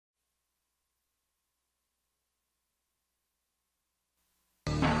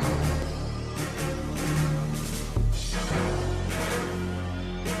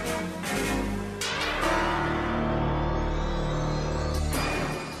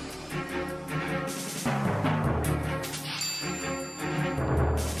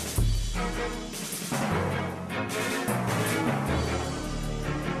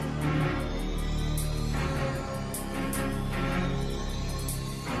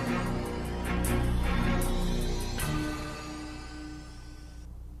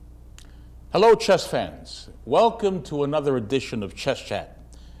Hello, chess fans. Welcome to another edition of Chess Chat,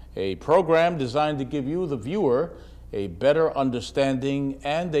 a program designed to give you, the viewer, a better understanding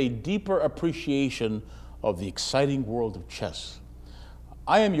and a deeper appreciation of the exciting world of chess.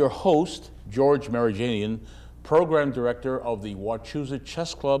 I am your host, George Marajanian, Program Director of the Wachusett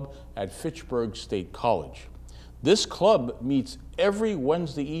Chess Club at Fitchburg State College. This club meets every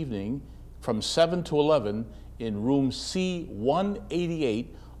Wednesday evening from 7 to 11 in room C-188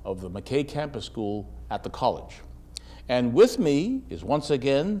 of the McKay Campus School at the college. And with me is once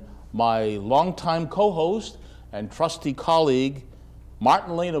again my longtime co-host and trusty colleague,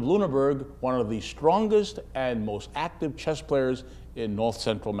 Martin Lane of Lunenburg, one of the strongest and most active chess players in North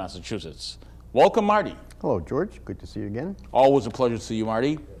Central Massachusetts. Welcome, Marty. Hello, George. Good to see you again. Always a pleasure to see you,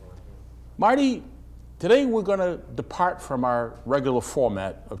 Marty. Marty, today we're going to depart from our regular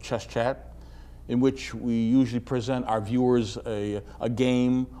format of Chess Chat, in which we usually present our viewers a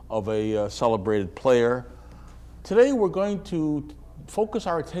game of a celebrated player. Today we're going to focus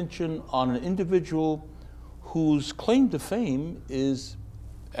our attention on an individual whose claim to fame is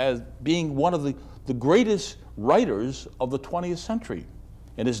as being one of the greatest writers of the 20th century.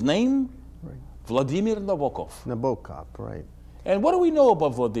 And his name? Right. Vladimir Nabokov. Nabokov, right. And what do we know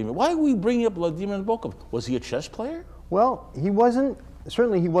about Vladimir? Why are we bringing up Vladimir Nabokov? Was he a chess player? Well,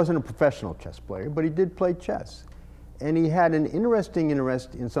 certainly he wasn't a professional chess player, but he did play chess. And he had an interesting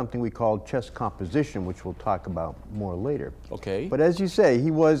interest in something we call chess composition, which we'll talk about more later. Okay. But as you say,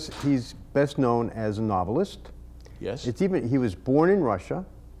 he's best known as a novelist. Yes. He was born in Russia,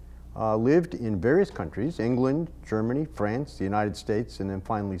 lived in various countries, England, Germany, France, the United States, and then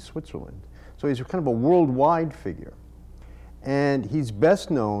finally Switzerland. So he's kind of a worldwide figure. And he's best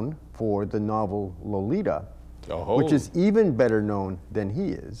known for the novel Lolita, which is even better known than he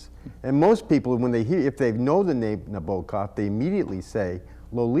is. And most people, when they hear, if they know the name Nabokov, they immediately say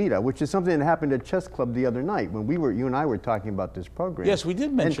Lolita, which is something that happened at Chess Club the other night when you and I were talking about this program. Yes, we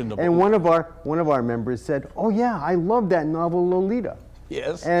did mention Nabokov. And one of our members said, "Oh yeah, I love that novel Lolita."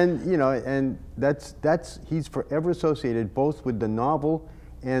 Yes. And and he's forever associated both with the novel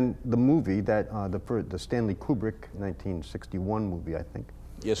and the movie that the Stanley Kubrick 1961 movie, I think.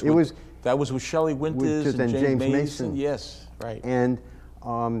 Yes, that was with Shelley Winters and James Mason. Yes, right. And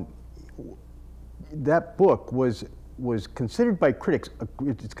that book was considered by critics,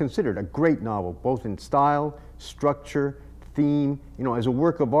 it's considered a great novel, both in style, structure, theme. As a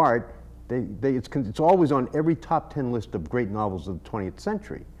work of art, it's always on every top 10 list of great novels of the 20th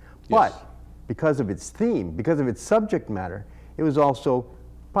century. Yes. But because of its theme, because of its subject matter, it was also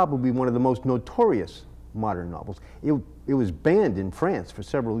probably one of the most notorious modern novels. It was banned in France for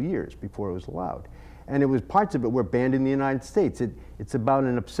several years before it was allowed. And parts of it were banned in the United States. It's about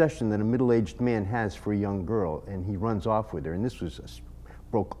an obsession that a middle-aged man has for a young girl, and he runs off with her. And this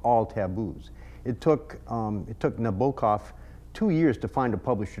broke all taboos. It took Nabokov 2 years to find a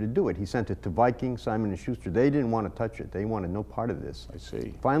publisher to do it. He sent it to Viking, Simon & Schuster. They didn't want to touch it. They wanted no part of this. I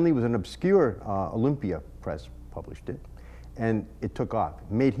see. Finally, it was an obscure Olympia Press published it, and it took off.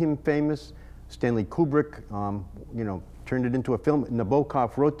 It made him famous. Stanley Kubrick, turned it into a film.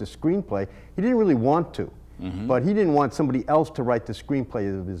 Nabokov wrote the screenplay. He didn't really want to, but he didn't want somebody else to write the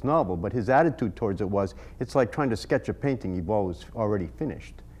screenplay of his novel. But his attitude towards it was, it's like trying to sketch a painting you've already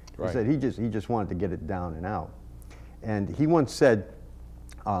finished. Right. He said he just wanted to get it down and out. And he once said,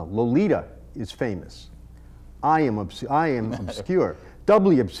 Lolita is famous. I am obscure,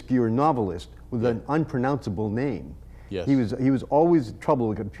 doubly obscure novelist with an unpronounceable name. Yes. He was always in trouble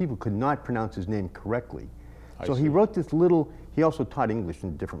because people could not pronounce his name correctly. So he wrote this he also taught English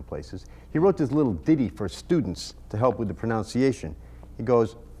in different places. He wrote this little ditty for students to help with the pronunciation. He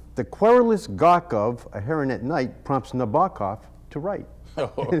goes, "The querulous gawk of a heron at night prompts Nabokov to write."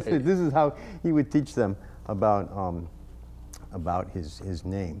 Okay. This is how he would teach them about his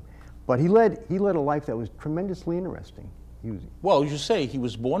name. But he led a life that was tremendously interesting. Well, you say he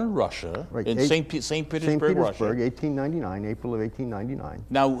was born in Russia, right, in St. Petersburg, Russia. 1899, April of 1899.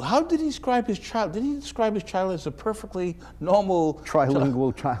 Now, how did he describe his child? Did he describe his child as a perfectly normal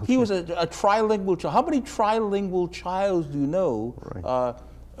trilingual child? He was a trilingual child. How many trilingual childs do you know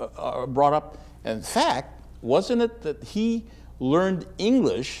brought up? In fact, wasn't it that he learned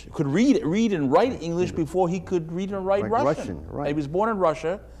English, could read and write English before he could read and write Russian? Right. He was born in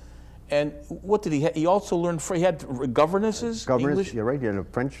Russia. And what did he have? He also learned, he had governesses? English? You're right, he had a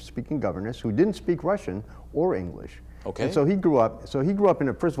French-speaking governess who didn't speak Russian or English. Okay. And so he grew up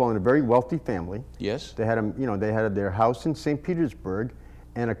first of all, in a very wealthy family. Yes. They had their house in St. Petersburg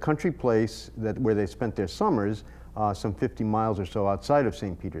and a country place where they spent their summers some 50 miles or so outside of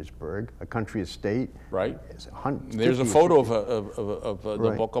St. Petersburg, a country estate. Right. There's a photo of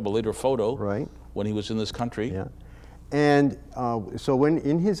Nabokov, a later photo, right, when he was in this country. Yeah. And so when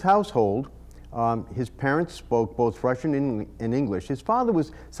in his household, his parents spoke both Russian and English. His father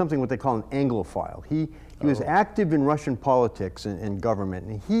was something what they call an Anglophile. He was active in Russian politics and government,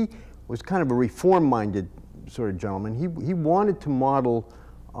 and he was kind of a reform-minded sort of gentleman. He wanted to model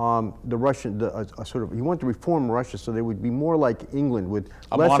the Russian, he wanted to reform Russia so they would be more like England with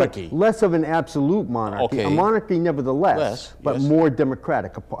less of an absolute monarchy, a monarchy nevertheless, but more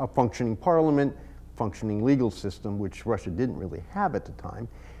democratic, a functioning parliament, functioning legal system, which Russia didn't really have at the time.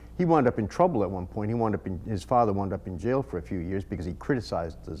 He wound up in trouble at one point. His father wound up in jail for a few years because he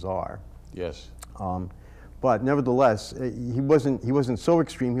criticized the Tsar. Yes. But nevertheless, he wasn't so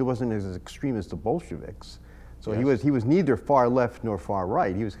extreme. He wasn't as extreme as the Bolsheviks. So he was neither far left nor far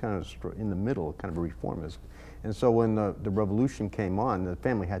right. He was kind of in the middle, kind of a reformist. And so when the revolution came on, the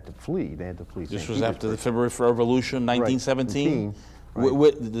family had to flee. They had to flee. This was after the February Revolution, 1917.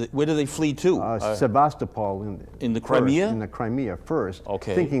 Right. Where did they flee to? Sevastopol in the Crimea. In the Crimea first,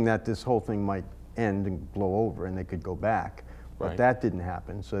 thinking that this whole thing might end and blow over, and they could go back. But that didn't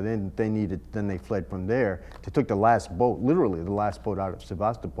happen. So then they fled from there. They took the last boat, literally the last boat out of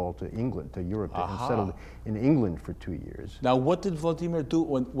Sevastopol to England, to Europe, and settled in England for 2 years. Now, what did Vladimir do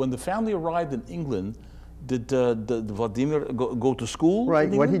when the family arrived in England? Did Vladimir go to school? Right.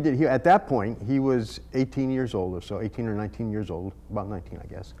 What he did, at that point, he was 18 years old or so, 18 or 19 years old, about 19, I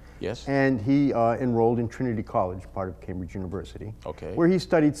guess. Yes. And he enrolled in Trinity College, part of Cambridge University, okay, where he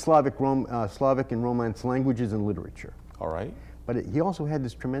studied Slavic and Romance languages and literature. All right. But he also had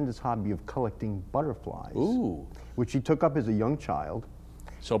this tremendous hobby of collecting butterflies, which he took up as a young child.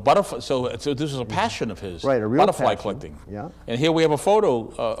 So So this is a passion of his, right? A real butterfly passion. collecting. Yeah. And here we have a photo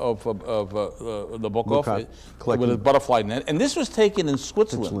of Nabokov with a butterfly net. And this was taken in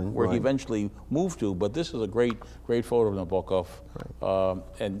Switzerland where he eventually moved to. But this is a great photo of Nabokov,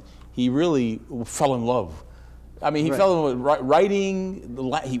 and he really fell in love. I mean, he fell in love with writing,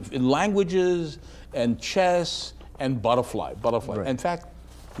 in languages, and chess, and butterfly. Right. In fact,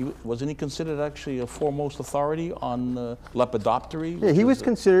 wasn't he considered actually a foremost authority on lepidoptery? Yeah, he was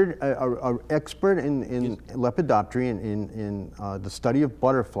considered an expert in lepidoptery and in the study of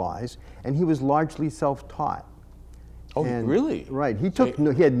butterflies, and he was largely self-taught. Oh, really? Right. He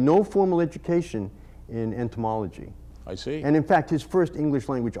had no formal education in entomology. I see. And in fact, his first English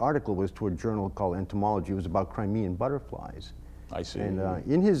language article was to a journal called Entomology. It was about Crimean butterflies. I see. And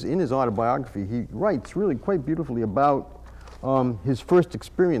in his autobiography, he writes really quite beautifully about his first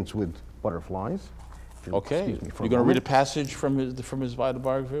experience with butterflies. Okay, you're going to read a passage from his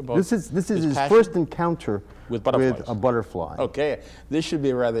autobiography about this is his first encounter with a butterfly. Okay, this should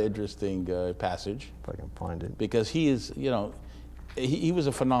be a rather interesting passage. If I can find it, because he is, he was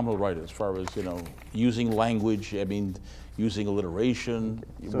a phenomenal writer as far as using language. I mean, using alliteration,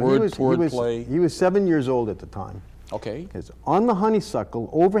 wordplay. He was 7 years old at the time. Okay. On the honeysuckle,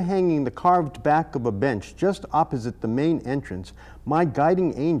 overhanging the carved back of a bench just opposite the main entrance, my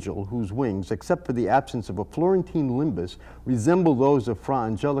guiding angel, whose wings, except for the absence of a Florentine limbus, resemble those of Fra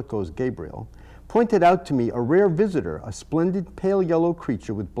Angelico's Gabriel, pointed out to me a rare visitor, a splendid pale yellow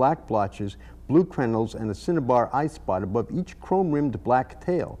creature with black blotches, blue crenels, and a cinnabar eye spot above each chrome-rimmed black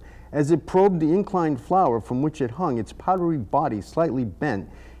tail. As it probed the inclined flower from which it hung, its powdery body slightly bent,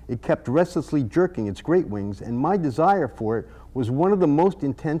 it kept restlessly jerking its great wings, and my desire for it was one of the most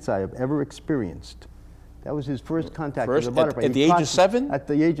intense I have ever experienced. That was his first contact with a butterfly. At the age of 7? At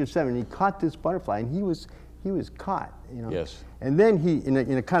the age of 7, he caught this butterfly, and he was caught. Yes. And then he, in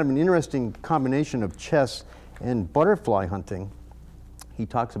a kind of an interesting combination of chess and butterfly hunting, he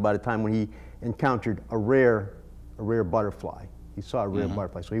talks about a time when he encountered a rare butterfly. He saw a rare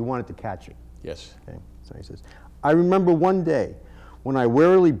butterfly, so he wanted to catch it. Yes. Okay. So he says, I remember one day when I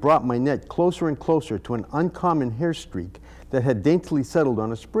warily brought my net closer and closer to an uncommon hair streak that had daintily settled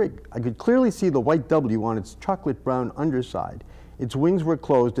on a sprig. I could clearly see the white W on its chocolate brown underside. Its wings were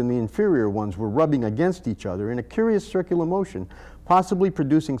closed and the inferior ones were rubbing against each other in a curious circular motion, possibly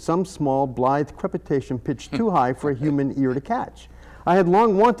producing some small, blithe crepitation pitched too high for a human ear to catch. I had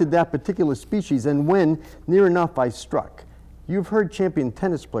long wanted that particular species, and when near enough I struck. You've heard champion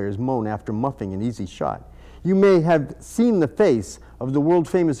tennis players moan after muffing an easy shot. You may have seen the face of the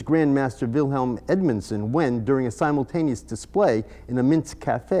world-famous Grandmaster Wilhelm Edmondson when, during a simultaneous display in a Minsk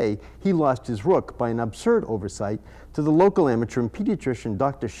cafe, he lost his rook by an absurd oversight to the local amateur and pediatrician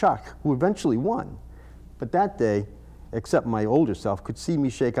Dr. Schach, who eventually won. But that day, except my older self, could see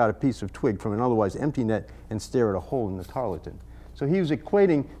me shake out a piece of twig from an otherwise empty net and stare at a hole in the tarlatan. So he was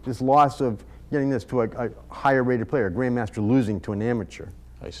equating this loss of getting this, to a higher rated player, a grandmaster losing to an amateur.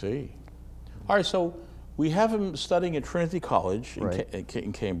 I see. All right, so we have him studying at Trinity College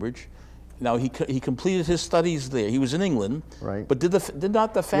in Cambridge. Now he completed his studies there. He was in England, right? But did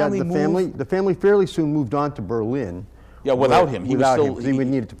not the family move? The family fairly soon moved on to Berlin. Yeah, without him, he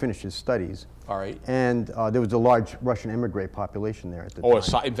needed to finish his studies. All right. And there was a large Russian emigre population there at the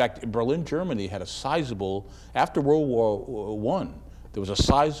time. In fact, Berlin, Germany had a sizable, after World War I, there was a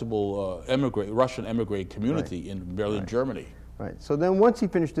sizable Russian emigre community in Berlin, Germany. Right. So then once he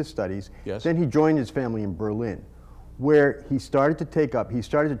finished his studies, yes, then he joined his family in Berlin, where he started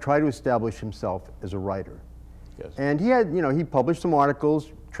to try to establish himself as a writer. Yes. And he had, he published some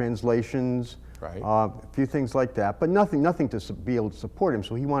articles, translations, a few things like that, but nothing to be able to support him.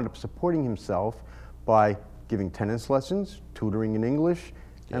 So he wound up supporting himself by giving tennis lessons, tutoring in English,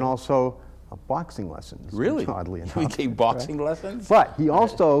 and also boxing lessons. Really? Oddly enough. He gave boxing lessons? But he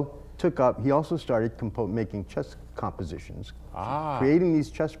also started making chess compositions, creating these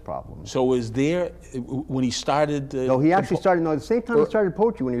chess problems. So was there, when he started... No, he actually started, at the same time he started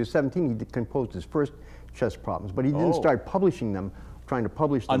poetry, when he was 17, he composed his first chess problems, but he didn't start publishing them, trying to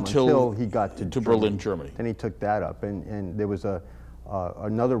publish them until he got to Berlin, Germany. Then he took that up, and there was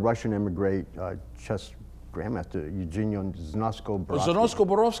another Russian emigre chess grandmaster, Eugenio Znosko-Borovsky.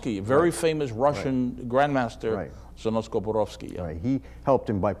 Znosko-Borovsky, a very famous Russian grandmaster, Znosko-Borovsky. Yeah. Right. He helped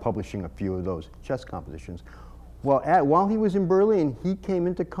him by publishing a few of those chess compositions. Well, while he was in Berlin, he came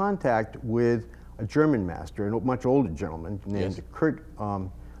into contact with a German master, a much older gentleman named Kurt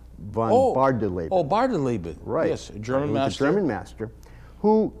von Bardeleben. Oh, Bardeleben. Right. Yes, a German master. A German master,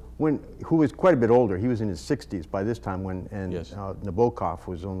 who was quite a bit older. He was in his 60s by this time, Nabokov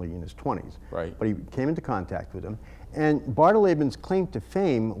was only in his 20s. Right. But he came into contact with him. And Bardeleben's claim to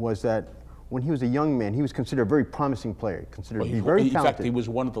fame was that when he was a young man, he was considered a very promising player, considered to be very talented. In fact, he was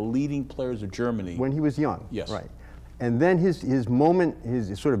one of the leading players of Germany. When he was young. Yes. Right. And then his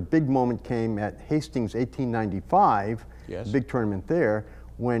sort of big moment came at Hastings 1895, big tournament there,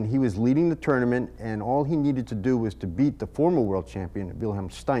 when he was leading the tournament, and all he needed to do was to beat the former world champion, Wilhelm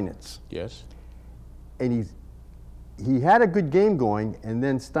Steinitz. Yes. And he had a good game going, and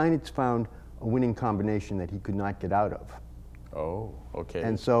then Steinitz found a winning combination that he could not get out of. Oh, okay.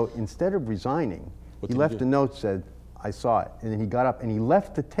 And so instead of resigning, he left a note, said, "I saw it." And then he got up and he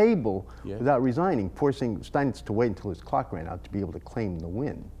left the table without resigning, forcing Steinitz to wait until his clock ran out to be able to claim the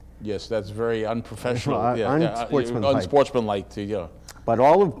win. Yes, that's very unprofessional. Unsportsmanlike. Unsportsmanlike, yeah. But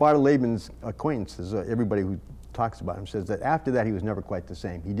all of Bardeleben's acquaintances, everybody who talks about him, says that after that he was never quite the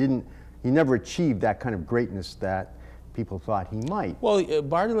same. He never achieved that kind of greatness that people thought he might. Well,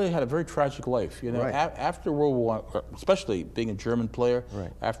 Bardeleben had a very tragic life. After World War I, especially being a German player,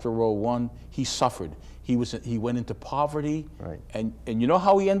 after World War I, he suffered. He went into poverty. Right. And you know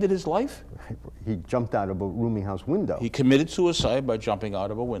how he ended his life? He jumped out of a rooming house window. He committed suicide by jumping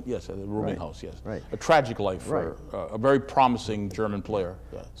out of a window. Yes, a rooming house. Yes. Right. A tragic life for a very promising German player.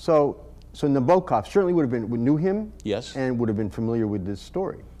 Yeah. So Nabokov certainly knew him. Yes. And would have been familiar with this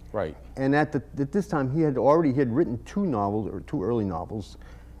story. Right. And at this time, he had written two early novels,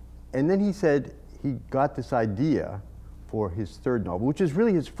 and then he said he got this idea for his third novel, which is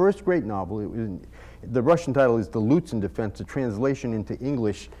really his first great novel. The Russian title is The Lutzen Defense. The translation into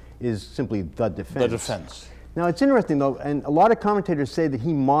English is simply The Defense. The Defense. Now it's interesting though, and a lot of commentators say that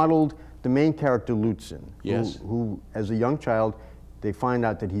he modeled the main character Lutzen, who as a young child, they find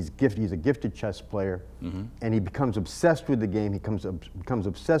out that he's a gifted chess player, and he becomes obsessed with the game. He becomes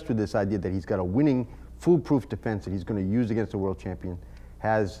obsessed with this idea that he's got a winning, foolproof defense that he's going to use against the world champion,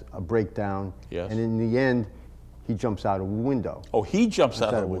 has a breakdown, and in the end, he jumps out of a window. Oh, he jumps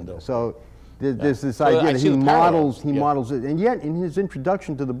out of a window. So there's this idea that he models it, and yet in his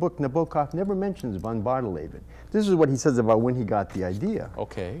introduction to the book, Nabokov never mentions von Bardeleben. This is what he says about when he got the idea.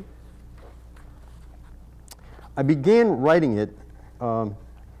 Okay. I began writing it in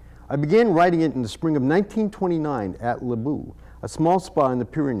the spring of 1929 at Le Bout, a small spa in the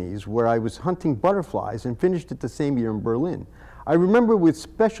Pyrenees where I was hunting butterflies, and finished it the same year in Berlin. I remember with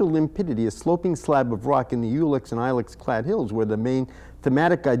special limpidity a sloping slab of rock in the Ulex and Ilex-clad hills where the main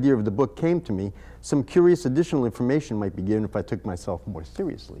thematic idea of the book came to me. Some curious additional information might be given if I took myself more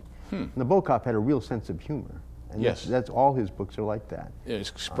seriously. Nabokov had a real sense of humor. And that's all his books are like that.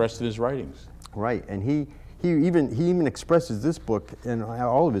 It's expressed in his writings. Right, and he even expresses this book and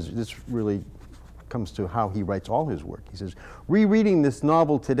all of his, this really comes to how he writes all his work. He says, rereading this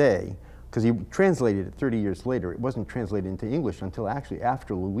novel today, because he translated it 30 years later, it wasn't translated into English until actually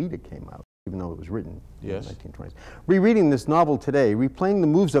after Lolita came out, even though it was written in the 1920s. Rereading this novel today, replaying the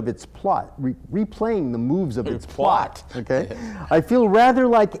moves of its plot, okay? I feel rather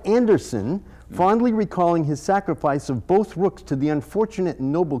like Anderson fondly recalling his sacrifice of both rooks to the unfortunate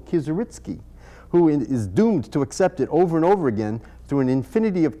and noble Kieseritzky, who is doomed to accept it over and over again through an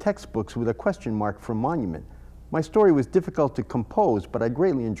infinity of textbooks with a question mark for monument. My story was difficult to compose, but I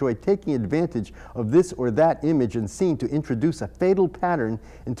greatly enjoyed taking advantage of this or that image and scene to introduce a fatal pattern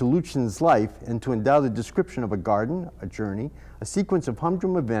into Lucian's life and to endow the description of a garden, a journey, a sequence of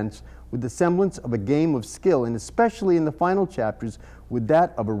humdrum events with the semblance of a game of skill, and especially in the final chapters with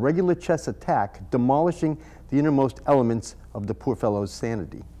that of a regular chess attack, demolishing the innermost elements of the poor fellow's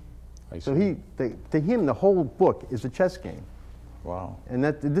sanity. So to him, the whole book is a chess game. Wow. And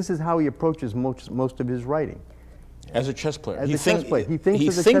this is how he approaches most of his writing. As a chess player. As a chess player. He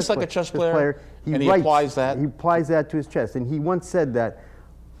thinks like a chess player, and he applies that. He applies that to his chess. And he once said that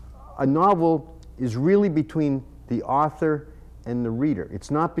a novel is really between the author and the reader.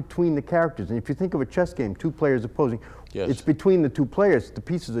 It's not between the characters. And if you think of a chess game, two players opposing, it's between the two players. The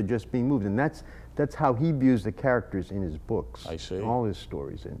pieces are just being moved. And that's how he views the characters in his books. I see. All his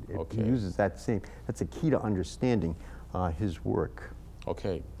stories. And he uses that same, that's a key to understanding his work.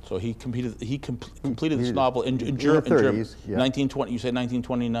 Okay, so he completed this novel in Germany. 1920. You said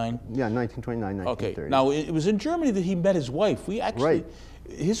 1929. Yeah, 1929, 1930. Okay. Now it was in Germany that he met his wife.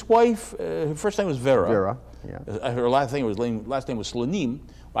 His wife, her first name was Vera. Vera. Yeah. Her last name was Slanim.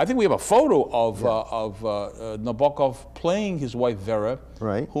 I think we have a photo of Nabokov playing his wife Vera,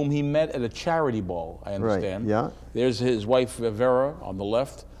 whom he met at a charity ball. I understand. Right. Yeah. There's his wife Vera on the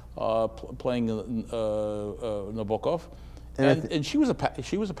left, playing Nabokov. And she was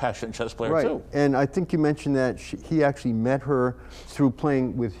a passionate chess player too. And I think you mentioned that he actually met her through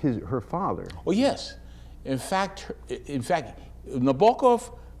playing with her father. Oh yes, in fact,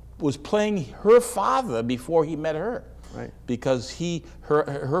 Nabokov was playing her father before he met her. Right. Because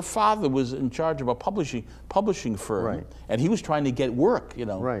her father was in charge of a publishing firm, and he was trying to get work,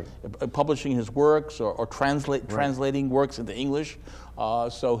 publishing his works or translating works into English.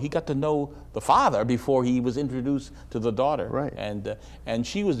 So he got to know the father before he was introduced to the daughter. Right. And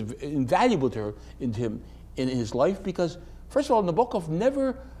she was invaluable to him in his life because, first of all, Nabokov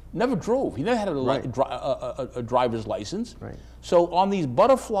never drove. He never had a driver's license. Right. So on these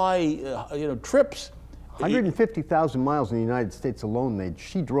butterfly trips. 150,000 miles in the United States alone,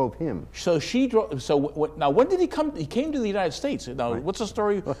 she drove him. So she drove. So now, when did he come? He came to the United States. Now, what's the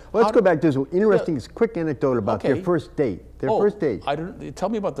story? Well, let's go back. There's an interesting, quick anecdote about their first date. First date. Tell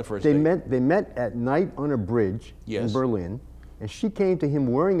me about the first date. They met at night on a bridge in Berlin, and she came to him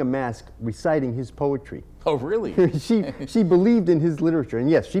wearing a mask, reciting his poetry. Oh, really? she believed in his literature,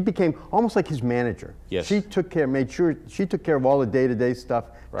 and yes, she became almost like his manager. Yes. She took care of all the day-to-day stuff,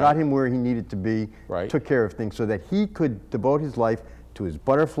 got him where he needed to be, took care of things so that he could devote his life to his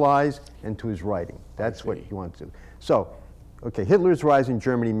butterflies and to his writing. That's what he wanted to do. So, okay, Hitler's rise in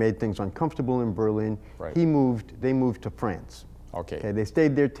Germany made things uncomfortable in Berlin. They moved to France. Okay, they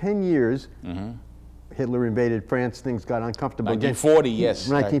stayed there 10 years. Hitler invaded France, things got uncomfortable. 1940, yes.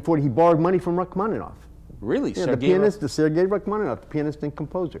 1940, he borrowed money from Rachmaninoff. Really? Yeah, the Sergei Rachmaninoff, the pianist and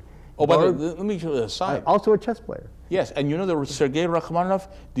composer. Oh, but let me show you a side. Also a chess player. Yes, and you know the Sergei Rachmaninoff,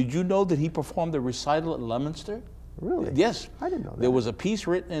 did you know that he performed a recital at Leominster? Really? Yes. I didn't know that. There was a piece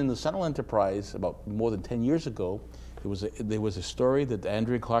written in the Sentinel Enterprise about more than 10 years ago. There was a story that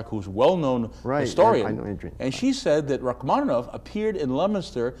Andrea Clark, who's a well-known historian, I know Andrea. And she said that Rachmaninoff appeared in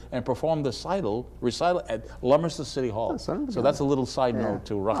Leominster and performed the recital at Leominster City Hall. So that's a little side note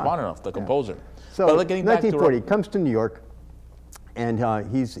to Rachmaninoff, the composer. So 1940, he comes to New York, and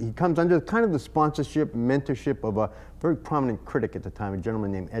he comes under kind of the sponsorship, mentorship of a very prominent critic at the time, a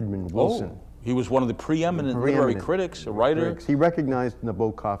gentleman named Edmund Wilson. Oh, he was one of the preeminent literary critics, a writer. He recognized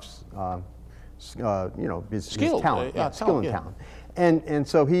Nabokov's his talent, skill and talent. And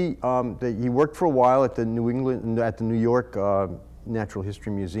so he worked for a while at the New York Natural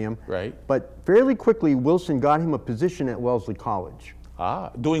History Museum. Right. But fairly quickly, Wilson got him a position at Wellesley College.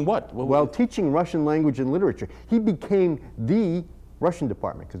 Ah, doing what? Well, teaching Russian language and literature. He became the Russian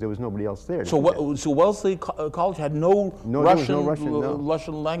department because there was nobody else there. So Wellesley College had no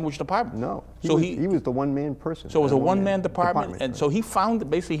Russian language department? No. He was the one-man person. So it was a one-man department, and so he founded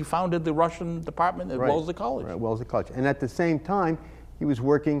the Russian department at Wellesley College. Right, Wellesley College. And at the same time, he was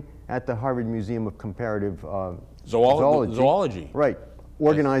working at the Harvard Museum of Comparative Zoology. Right.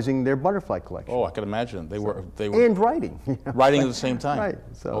 Organizing their butterfly collection. Oh, I can imagine. They were and writing. Writing at the same time. Right.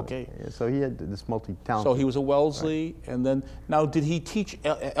 So, so he had this multi-talent. So he was at Wellesley, and then, now did he teach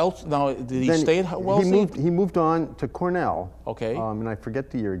did he stay at Wellesley? He moved on to Cornell. Okay. And I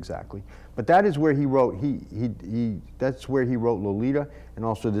forget the year exactly. But that is where he wrote, that's where he wrote Lolita, and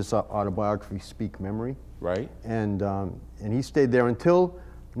also this autobiography, Speak Memory. Right. And he stayed there until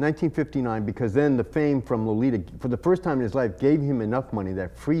 1959, because then the fame from Lolita, for the first time in his life, gave him enough money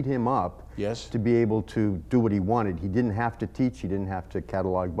that freed him up to be able to do what he wanted. He didn't have to teach. He didn't have to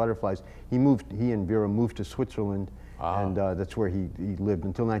catalog butterflies. He and Vera moved to Switzerland, and that's where he lived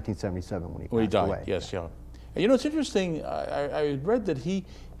until 1977 when he passed away. Yes, yeah. And you know, it's interesting. I read that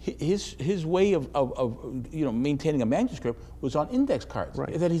his way of maintaining a manuscript was on index cards.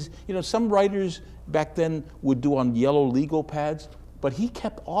 Right. That some writers back then would do on yellow legal pads, but he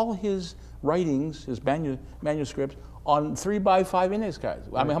kept all his writings, his manuscripts, on 3x5 index cards.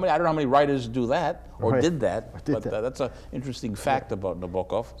 Right. I mean, I don't know how many writers do that or did that, but that's an interesting fact about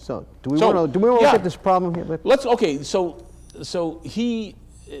Nabokov. So, do we want to look at this problem here? Let's. Okay, so he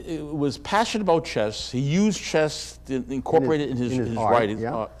was passionate about chess. He used chess to incorporate it in his writings,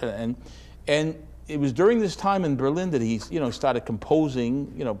 and it was during this time in Berlin that he started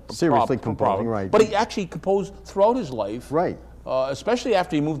composing, seriously composing, right? But he actually composed throughout his life, right? Especially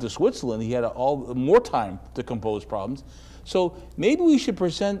after he moved to Switzerland, he had more time to compose problems. So maybe we should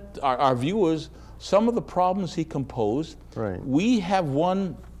present our viewers some of the problems he composed. Right. We have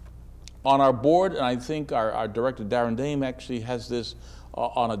one on our board, and I think our director Darren Dame actually has this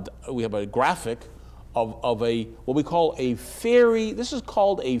we have a graphic of what we call a fairy. This is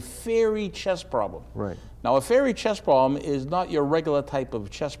called a fairy chess problem. Right. Now, a fairy chess problem is not your regular type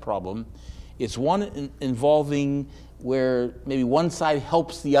of chess problem. It's one involving where maybe one side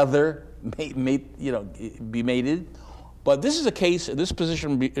helps the other be mated. But this is a case, this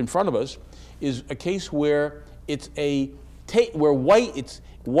position in front of us is a case where it's where white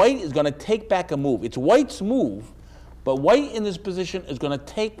is going to take back a move. It's white's move, but white in this position is going to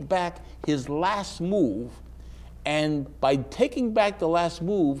take back his last move, and by taking back the last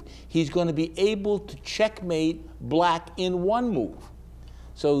move, he's going to be able to checkmate black in one move.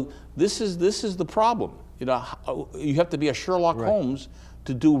 So this is the problem. You have to be a Sherlock Holmes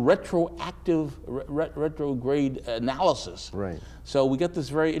to do retroactive, retrograde analysis. Right. So we get this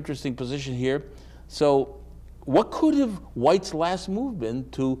very interesting position here. So what could have white's last move been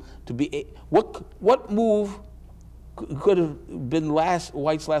to be what move could have been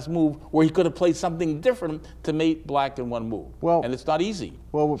white's last move where he could have played something different to mate black in one move? Well, and it's not easy.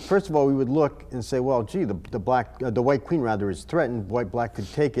 Well, first of all, we would look and say, well, gee, the white queen rather is threatened. Black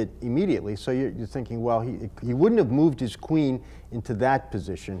could take it immediately. So you're thinking, well, he wouldn't have moved his queen into that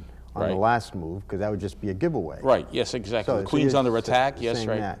position on the last move, because that would just be a giveaway. Right. Yes, exactly. The queen's under attack. Yes,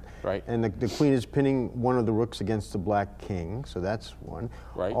 right. That. Right. And the queen is pinning one of the rooks against the black king. So that's one.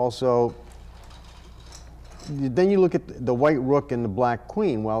 Right. Also, then you look at the white rook and the black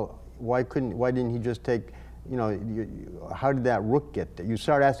queen. Well, why didn't he just take, how did that rook get there? You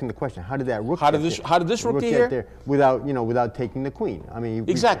start asking the question, how did that rook How did this rook get here? Without taking the queen? I mean,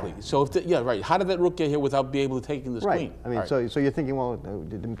 exactly. So how did that rook get here without being able to take this queen? I mean, so you're thinking, well,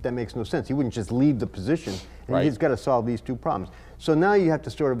 that makes no sense. He wouldn't just leave the position, and he's got to solve these two problems. So now you have to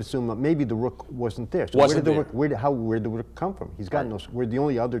sort of assume that maybe the rook wasn't there. So where did the rook come from? He's got where the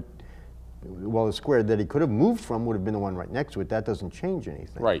only other. Well, the square that he could have moved from would have been the one right next to it. That doesn't change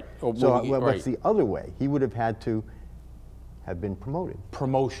anything. Right. So what's the other way? He would have had to have been promoted.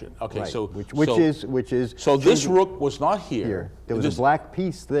 Promotion. Okay. Right. So which is. So this rook was not here. There was a black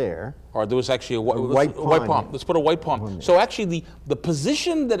piece there. Or there was actually a white pawn. Let's put a white pawn. So actually, the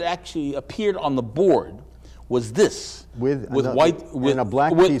position that actually appeared on the board was this with a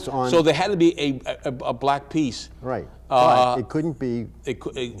black piece on. So there had to be a black piece. Right. But it couldn't be.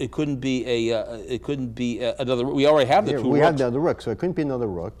 It couldn't be another. We already have the two. We rooks. have the other rook, so it couldn't be another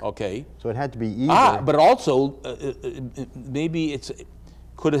rook. Okay. So it had to be either. But also maybe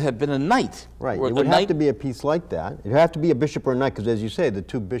could it have been a knight? Right. It would have to be a piece like that. It would have to be a bishop or a knight, because as you say, the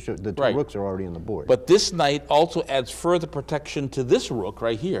two rooks are already on the board. But this knight also adds further protection to this rook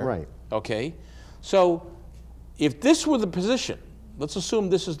right here. Right. Okay. So if this were the position, let's assume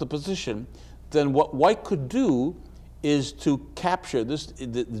this is the position, then what white could do is to capture this.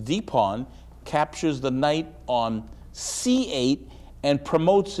 The d pawn captures the knight on c8 and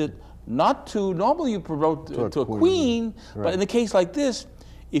promotes it not to. Normally you promote to a queen, but in a case like this,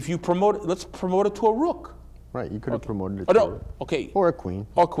 if you promote it, let's promote it to a rook. Right. You could have promoted it to a rook. Okay. Or a queen.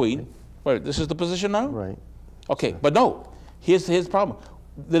 Or queen. Wait, this is the position now. Right. Okay, but no. Here's the problem.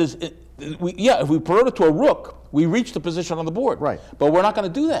 That is, if we promote it to a rook, we reach the position on the board. Right. But we're not going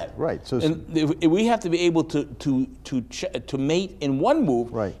to do that. Right. So we have to be able to mate in one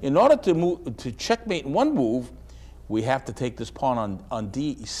move. Right. In order to checkmate in one move, we have to take this pawn on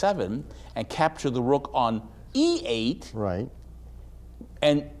d7 and capture the rook on e8. Right.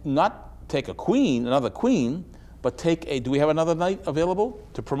 And not take another queen, but take a. Do we have another knight available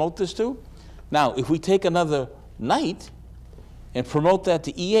to promote this to? Now, if we take another knight, and promote that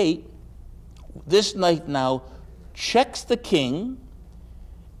to E8, this knight now checks the king,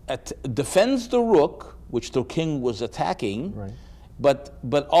 defends the rook, which the king was attacking, Right.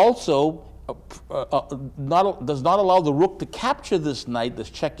 but also does not allow the rook to capture this knight that's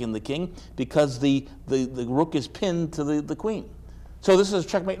checking the king, because the rook is pinned to the queen. So this is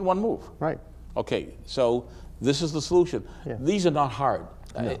checkmate in one move. Right. Okay, so this is the solution. Yeah. These are not hard.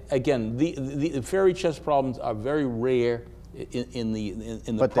 No. Again, the fairy chess problems are very rare in the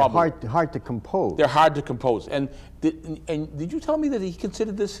But problem. they're hard to compose. They're hard to compose. And did you tell me that he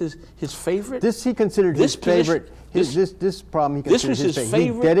considered this his favorite? This he considered This his favorite. position- This problem he This considered was his He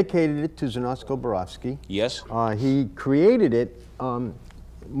favorite? dedicated it to Zanosko-Borovsky. Yes. He created it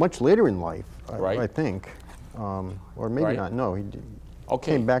much later in life, Right. I think, or maybe Right. not. No, he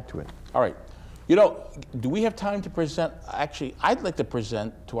Okay. came back to it. All right. You know, do we have time to present? Actually, I'd like to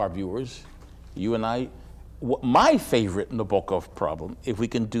present to our viewers, you and I, my favorite Nabokov problem, if we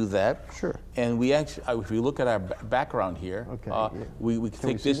can do that. Sure. And we actually, if we look at our background here, Okay, yeah. we can Can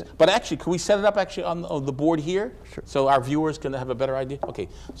we take see this. that? But actually, can we set it up actually on the board here? Sure. So our viewers can have a better idea? Okay,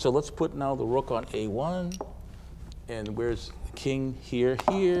 so let's put now the rook on A1. And where's the king? Here.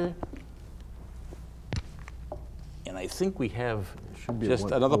 And I think we have be just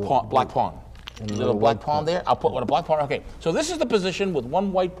one- another pawn, black pawn. Little black pawn there. I'll put one a black pawn. Okay, so this is the position with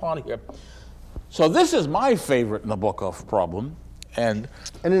one white pawn here. So this is my favorite Nabokov problem, and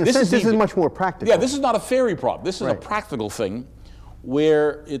And in a sense, this is much more practical. Yeah, this is not a fairy problem. This is a Right. practical thing,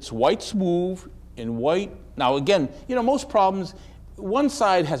 where it's white's move and white. Now again, you know, most problems, one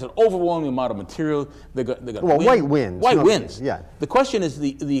side has an overwhelming amount of material. They got Well, white wins. White No, wins. yeah. The question is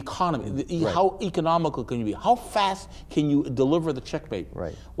the economy. Right. How economical can you be? How fast can you deliver the checkmate?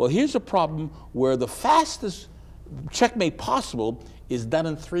 Right. Well, here's a problem where the fastest checkmate possible is done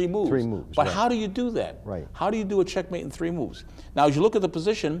in 3 moves. 3 moves, But right. how do you do that? Right. How do you do a checkmate in 3 moves? Now, as you look at the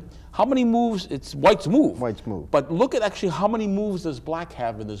position, how many moves? It's white's move. White's move. But look at actually how many moves does black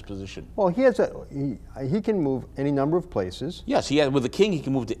have in this position? Well, he can move any number of places. Yes, he has, with the king, he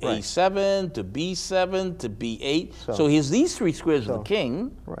can move to Right. A7, to B7, to B8. So- So he has these 3 squares with the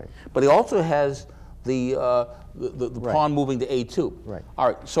king. Right. But he also has the Right. pawn moving to A2. Right. All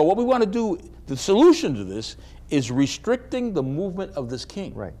right. So what we want to do, the solution to this, is restricting the movement of this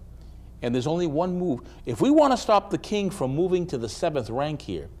king. Right. And there's only one move. If we want to stop the king from moving to the 7th rank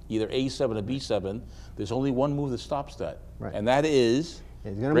here, either A7 or B7, there's only one move that stops that. Right. And that is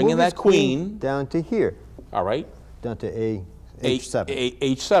He's going to bringing move his that queen, down to here, all right, down to H7.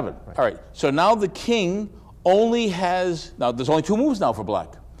 H7. All right. So now the king only has, now there's only 2 moves now for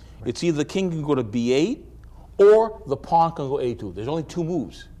black. It's either the king can go to B8 or the pawn can go A2. There's only 2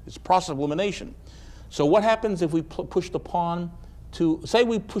 moves. It's a process of elimination. So what happens if we push the pawn to, say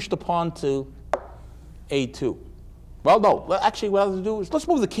we push the pawn to A2? Well, no, actually what I have to do is, let's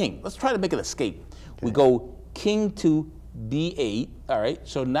move the king. Let's try to make an escape. Okay. We go king to B8, all right?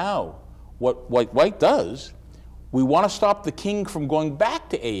 So now what white does, we want to stop the king from going back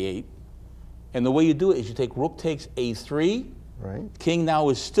to A8, and the way you do it is you take rook takes A3, Right. king now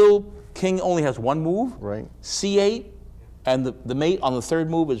is still, king only has 1 move, Right. C8, and the mate on the 3rd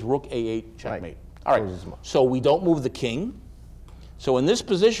move is rook A8, checkmate. Right. All right, Closes them up. so we don't move the king. So in this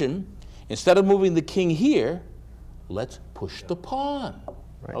position, instead of moving the king here, let's push the pawn.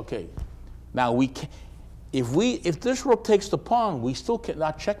 Right. Okay, now if this rook takes the pawn, we still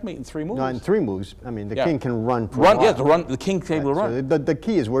cannot checkmate in 3 moves. Not in 3 moves. I mean, the Yeah. king can run for a Run, while. yeah, to run, the king can able to run. So the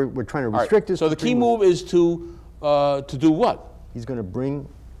key is we're trying to All right, restrict this. so to the 3 key moves. move is to do what? He's going to bring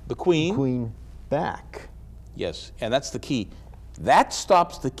The queen. queen back. Yes, and that's the key. That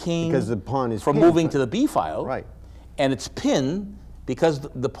stops the king Because the pawn is from pinned. moving to the B file. Right. And it's pinned because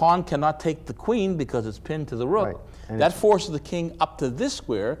the pawn cannot take the queen because it's pinned to the rook. Right. And That it's- forces the king up to this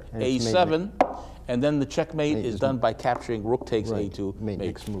square, And it's A7, and then the checkmate Mate is is done by capturing rook takes Right. A2. Mate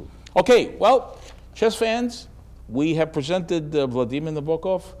next move. Okay, well, chess fans, we have presented Vladimir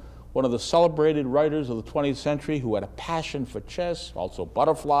Nabokov, one of the celebrated writers of the 20th century who had a passion for chess, also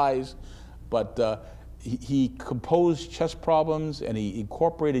butterflies, but he composed chess problems and he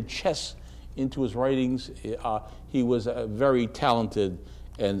incorporated chess into his writings. He was a very talented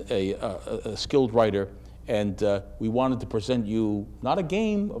and a skilled writer, and we wanted to present you not a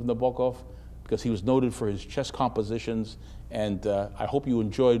game of Nabokov, because he was noted for his chess compositions, and I hope you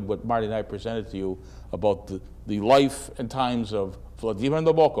enjoyed what Marty and I presented to you about the life and times of Vladimir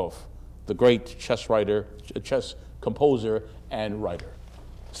Nabokov, the great chess writer, chess composer, and writer.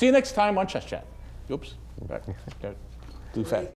 See you next time on Chess Chat. Oops, too fast.